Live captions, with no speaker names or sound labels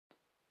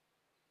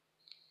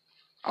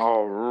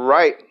All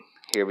right,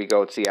 here we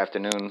go. It's the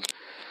afternoon,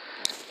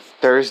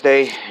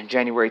 Thursday,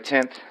 January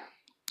 10th.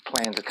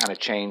 Plans have kind of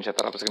changed. I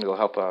thought I was going to go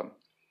help a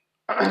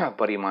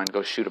buddy of mine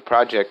go shoot a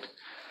project,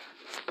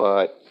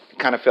 but it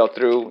kind of fell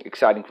through.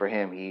 Exciting for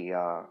him.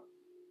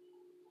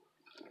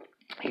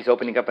 He's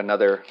opening up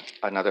another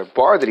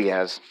bar that he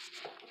has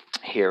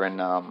here in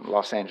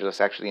Los Angeles,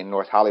 actually in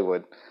North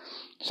Hollywood.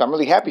 So I'm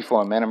really happy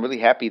for him, man. I'm really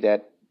happy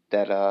that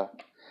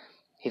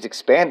he's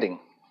expanding.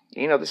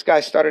 You know, this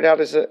guy started out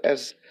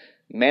as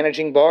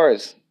managing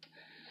bars,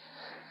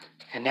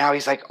 and now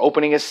he's like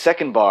opening his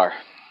second bar.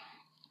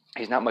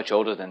 He's not much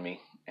older than me,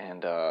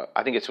 and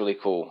I think it's really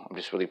cool. I'm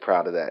just really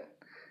proud of that.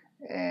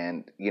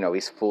 And you know,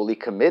 he's fully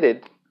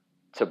committed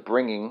to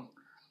bringing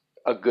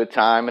a good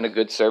time and a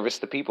good service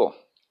to people,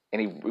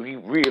 and he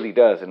really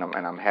does. And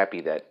I'm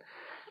happy that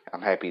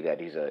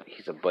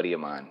he's a buddy of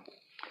mine.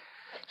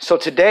 So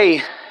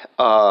today,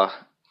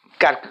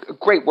 got a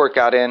great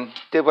workout in,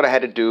 did what I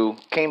had to do,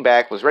 came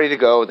back, was ready to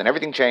go. Then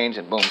everything changed,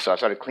 and boom! So I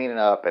started cleaning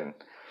up and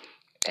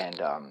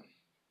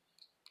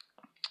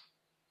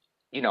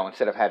you know,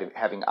 instead of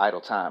having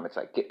idle time, it's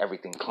like get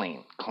everything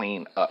clean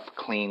up,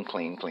 clean.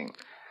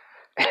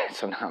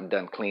 So now I'm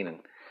done cleaning,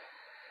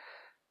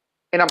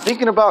 and I'm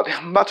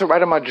about to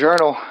write in my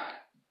journal,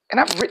 and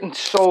I've written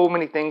so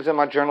many things in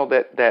my journal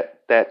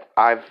that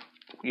I've,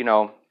 you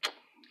know,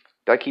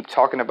 that I keep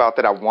talking about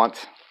that I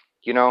want,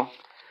 you know,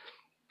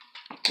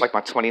 like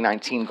my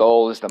 2019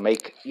 goal is to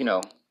make, you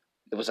know,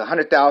 it was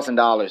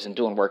 $100,000 in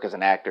doing work as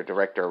an actor,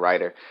 director,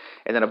 writer.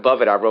 And then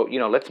above it, I wrote, you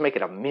know, let's make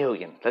it $1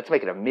 million. Let's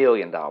make it $1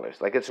 million.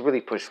 Like, it's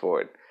really pushed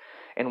forward.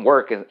 And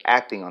work and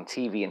acting on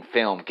TV and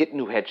film, get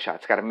new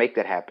headshots. Got to make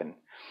that happen.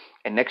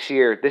 And this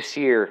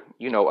year,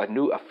 you know,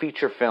 a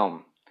feature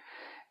film.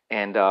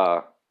 And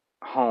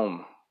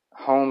home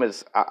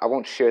is, I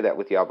won't share that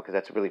with y'all because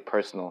that's really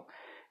personal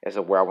as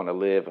of where I want to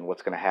live and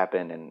what's going to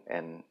happen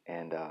and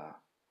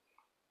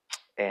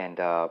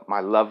my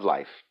love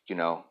life, you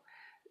know,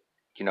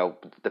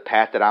 the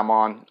path that I'm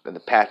on, the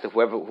path of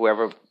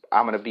whoever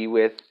I'm going to be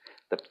with,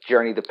 the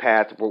journey, the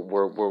path,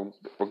 we're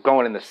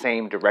going in the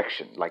same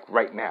direction. Like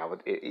right now,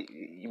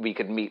 we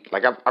could meet.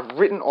 Like I've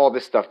written all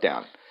this stuff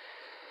down.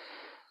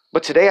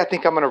 But today I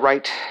think I'm going to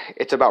write,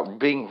 it's about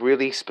being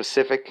really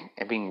specific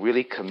and being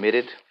really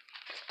committed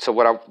to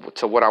what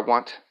I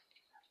want.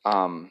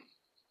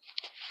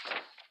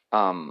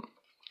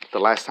 The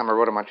last time I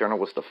wrote in my journal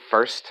was the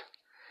 1st,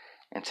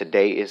 and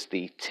today is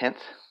the 10th.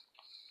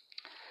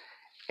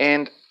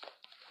 And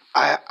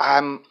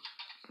I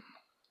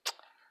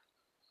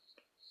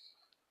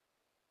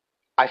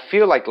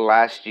feel like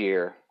last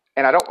year,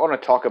 and I don't want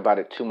to talk about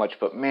it too much,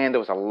 but man, there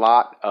was a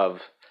lot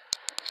of,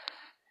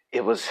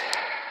 it was,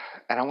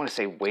 I don't want to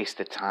say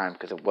wasted time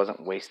because it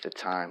wasn't wasted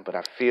time, but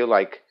I feel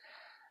like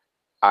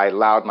I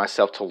allowed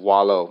myself to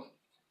wallow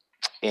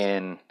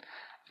in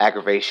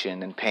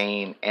aggravation and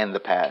pain and the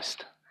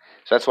past.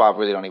 So that's why I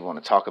really don't even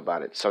want to talk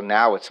about it. So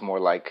now it's more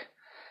like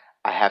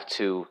I have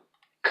to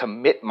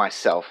commit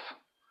myself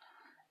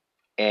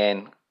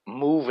and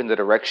move in the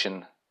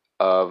direction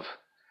of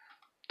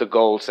the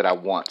goals that I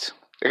want.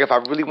 Like if I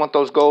really want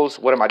those goals,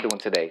 what am I doing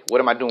today? What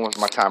am I doing with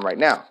my time right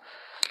now?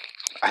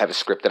 I have a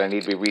script that I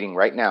need to be reading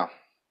right now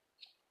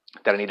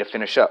that I need to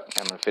finish up.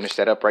 I'm going to finish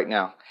that up right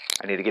now.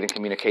 I need to get in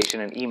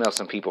communication and email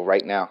some people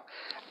right now.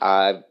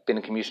 I've been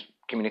in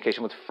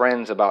communication with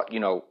friends about, you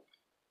know,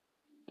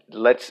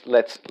 let's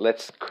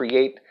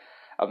create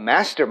a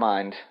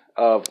mastermind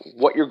of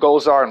what your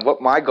goals are and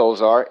what my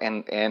goals are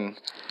and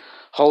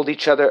hold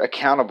each other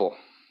accountable.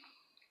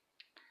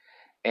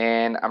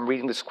 And I'm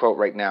reading this quote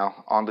right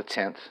now on the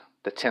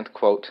 10th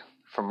quote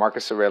from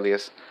Marcus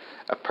Aurelius.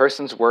 A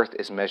person's worth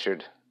is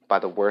measured by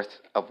the worth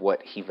of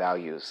what he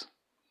values.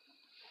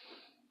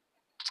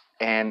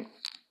 And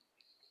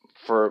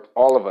for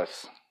all of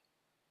us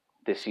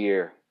this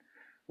year,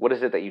 what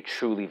is it that you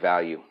truly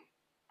value?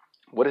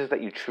 What is it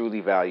that you truly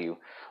value?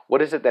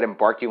 What is it that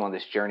embarked you on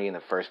this journey in the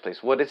first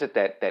place? What is it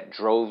that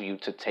drove you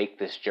to take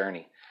this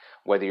journey?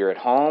 Whether you're at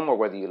home or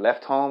whether you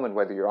left home and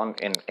whether you're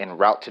en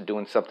route to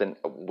doing something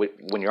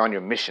when you're on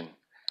your mission,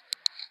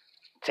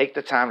 take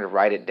the time to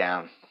write it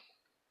down.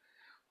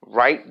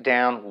 Write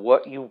down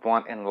what you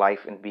want in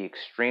life and be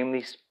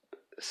extremely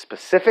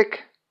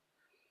specific.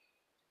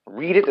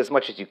 Read it as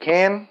much as you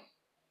can.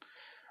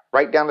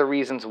 Write down the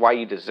reasons why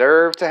you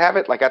deserve to have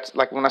it. Like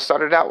when I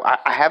started out,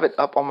 I have it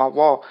up on my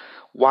wall.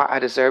 Why I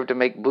deserve to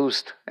make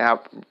Boost. And I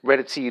read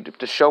it to you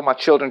to show my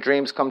children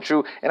dreams come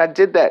true. And I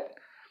did that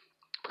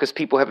because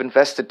people have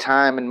invested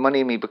time and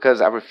money in me,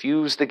 because I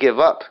refuse to give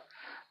up,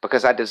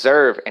 because I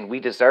deserve, and we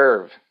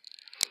deserve.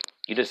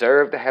 You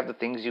deserve to have the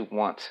things you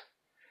want.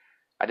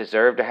 I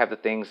deserve to have the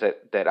things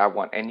that I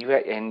want. And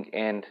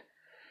and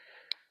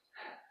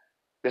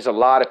there's a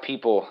lot of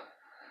people,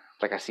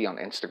 like I see on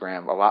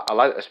Instagram, a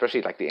lot,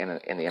 especially like in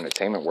the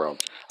entertainment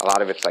world, a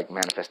lot of it's like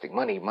manifesting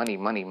money. Oh,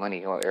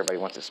 everybody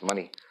wants this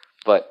money,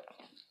 but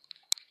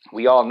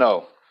we all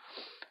know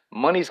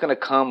money's going to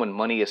come when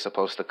money is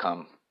supposed to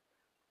come.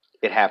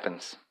 It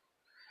happens.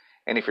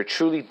 And if you're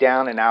truly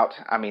down and out,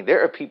 I mean,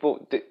 there are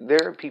people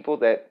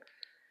that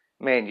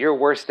man, your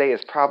worst day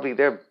is probably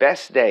their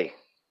best day.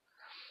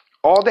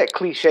 All that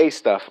cliche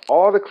stuff,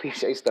 all the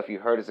cliche stuff you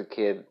heard as a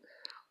kid,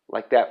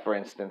 like that, for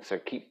instance, or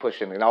keep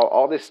pushing, and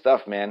all this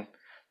stuff, man,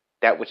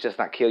 that which does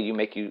not kill you,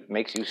 makes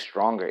you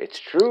stronger. It's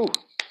true.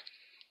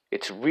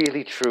 It's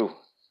really true.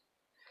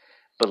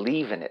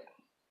 Believe in it.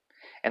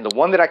 And the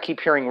one that I keep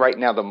hearing right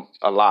now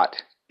a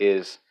lot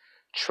is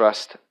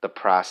trust the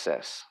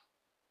process.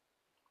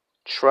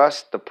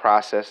 Trust the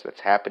process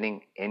that's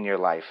happening in your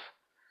life.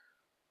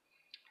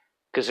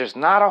 Because there's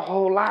not a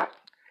whole lot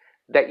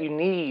that you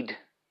need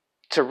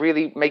to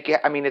really make it.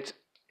 I mean, it's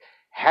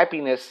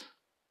happiness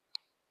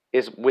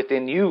is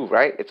within you,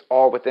 right? It's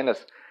all within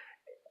us.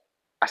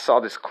 I saw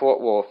this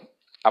quote. Well,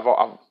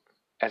 I've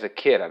as a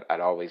kid, I'd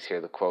always hear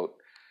the quote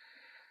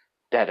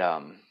that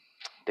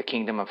the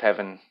kingdom of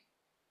heaven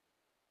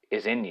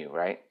is in you,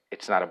 right?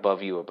 It's not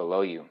above you or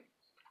below you.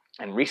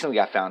 And recently,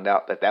 I found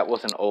out that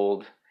was an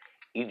old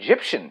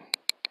Egyptian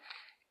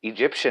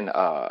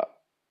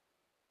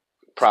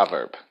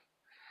proverb,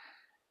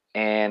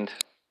 and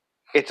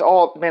it's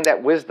all, man,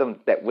 that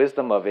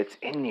wisdom of it's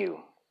in you.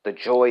 The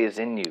joy is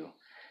in you.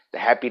 The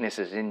happiness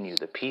is in you.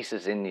 The peace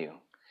is in you.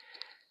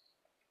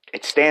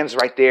 It stands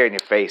right there in your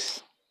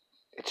face.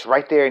 It's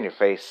right there in your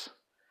face.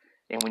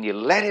 And when you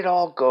let it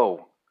all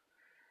go,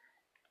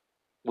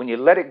 when you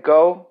let it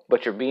go,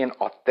 but you're being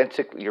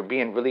authentic, you're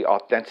being really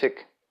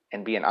authentic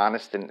and being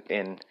honest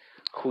in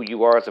who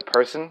you are as a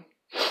person,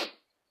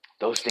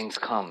 those things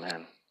come,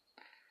 man.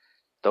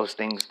 Those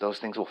things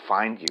will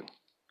find you.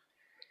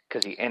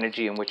 Because the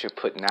energy in which you're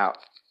putting out,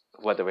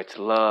 whether it's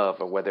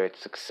love or whether it's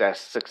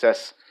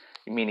success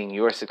meaning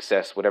your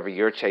success, whatever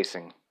you're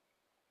chasing,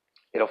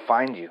 it'll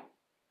find you.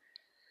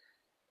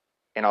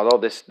 And although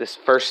this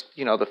first,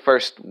 the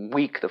first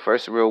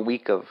real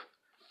week of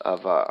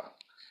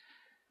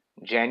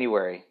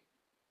January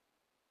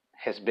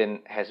has been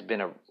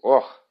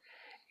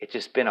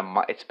it's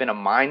been a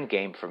mind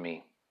game for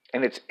me.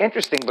 And it's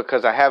interesting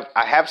because I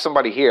have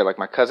somebody here, like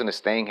my cousin is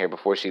staying here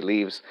before she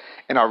leaves,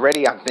 and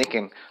already I'm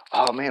thinking,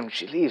 oh man, when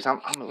she leaves,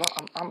 I'm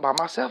by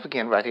myself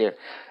again right here,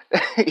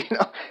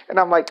 And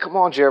I'm like, come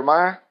on,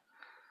 Jeremiah,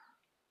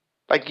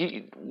 like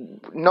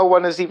no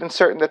one is even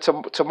certain that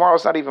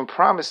tomorrow's not even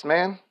promised,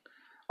 man.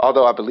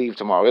 Although I believe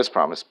tomorrow is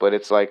promised, but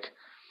it's like,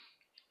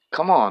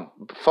 come on,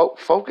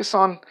 focus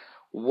on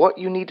what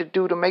you need to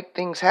do to make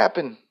things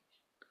happen,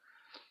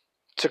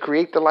 to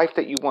create the life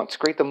that you want, to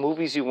create the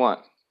movies you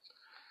want.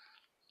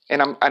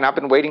 And I've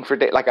been waiting for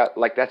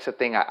like that's the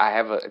thing. I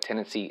have a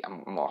tendency.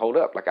 I'm gonna hold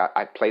up. Like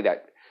I play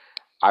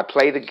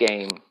the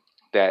game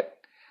that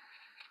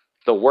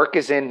the work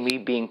is in me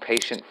being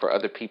patient for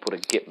other people to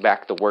get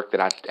back the work that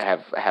I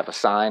have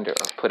assigned or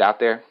put out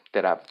there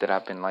that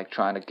I've been like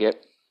trying to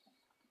get,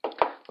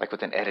 like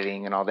within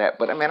editing and all that.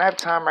 But I mean, I have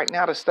time right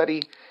now to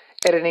study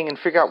editing and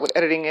figure out what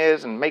editing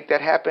is and make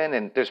that happen.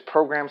 And there's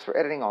programs for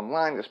editing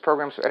online. There's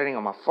programs for editing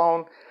on my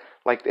phone.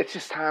 Like it's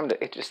just time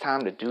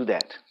to do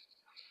that.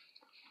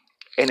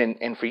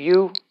 And for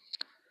you,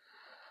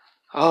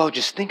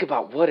 just think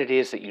about what it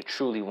is that you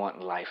truly want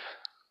in life.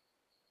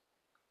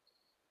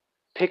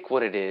 Pick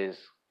what it is.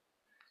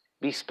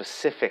 Be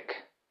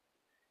specific.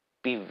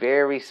 Be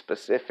very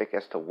specific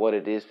as to what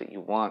it is that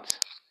you want.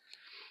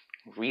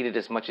 Read it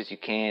as much as you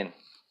can.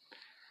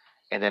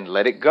 And then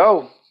let it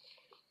go.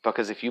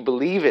 Because if you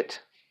believe it,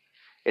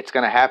 it's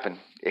going to happen.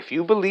 If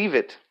you believe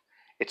it,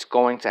 it's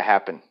going to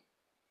happen.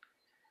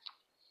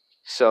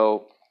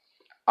 So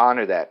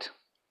honor that.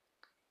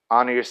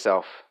 Honor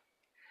yourself.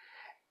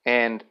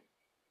 And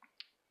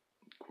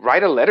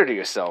write a letter to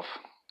yourself.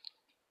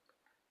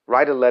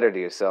 Write a letter to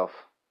yourself.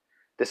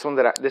 This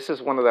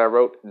is one that I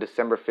wrote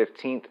December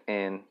 15th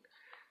in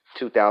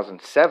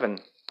 2007.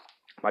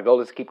 My goal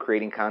is to keep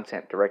creating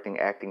content, directing,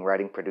 acting,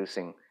 writing,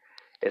 producing,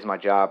 as my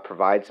job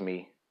provides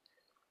me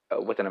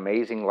with an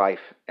amazing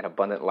life and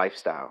abundant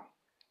lifestyle.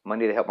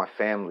 Money to help my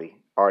family,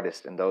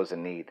 artists, and those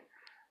in need.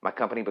 My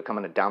company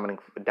becoming a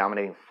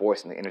dominating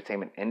force in the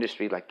entertainment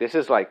industry. Like this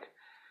is like,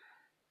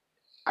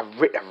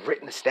 I've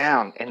written this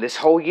down. And that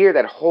whole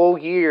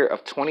year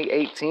of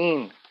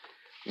 2018,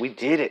 we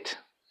did it.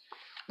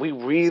 We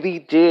really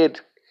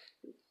did.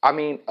 I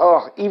mean,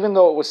 even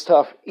though it was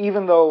tough,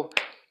 even though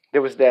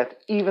there was death,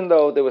 even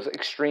though there was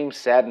extreme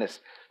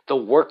sadness, the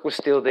work was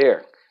still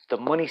there. The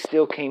money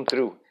still came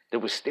through. There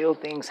was still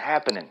things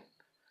happening.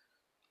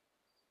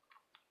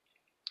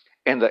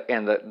 And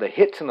the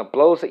hits and the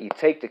blows that you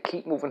take to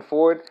keep moving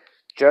forward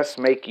just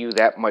make you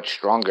that much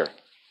stronger.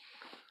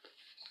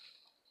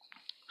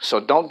 So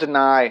don't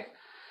deny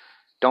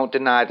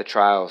the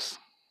trials.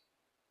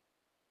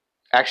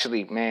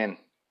 Actually, man,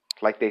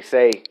 like they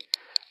say,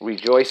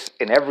 rejoice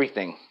in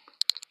everything.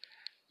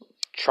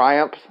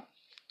 Triumph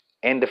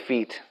and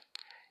defeat.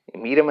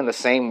 You meet them in the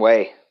same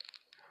way.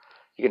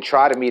 You can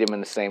try to meet them in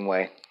the same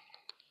way.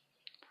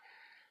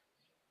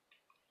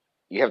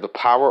 You have the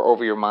power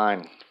over your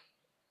mind,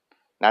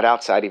 not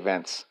outside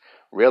events.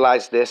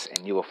 Realize this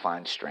and you will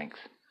find strength.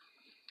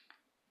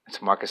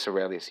 It's Marcus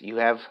Aurelius. You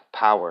have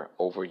power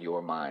over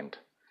your mind,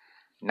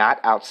 not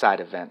outside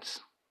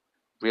events.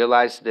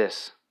 Realize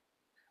this.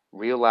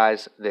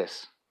 Realize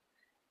this,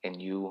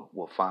 and you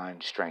will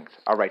find strength.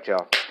 All right,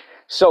 y'all.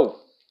 So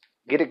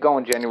get it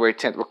going January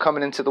 10th. We're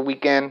coming into the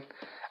weekend.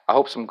 I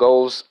hope some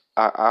goals.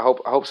 I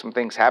hope some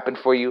things happen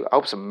for you. I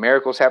hope some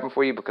miracles happen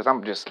for you, because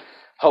I'm just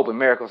hoping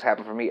miracles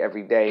happen for me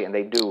every day, and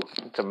they do.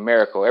 It's a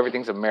miracle.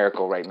 Everything's a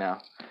miracle right now.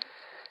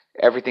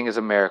 Everything is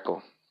a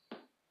miracle.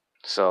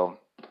 So,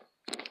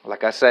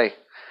 like I say,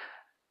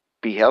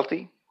 be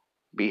healthy,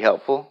 be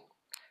helpful,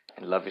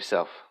 and love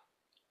yourself.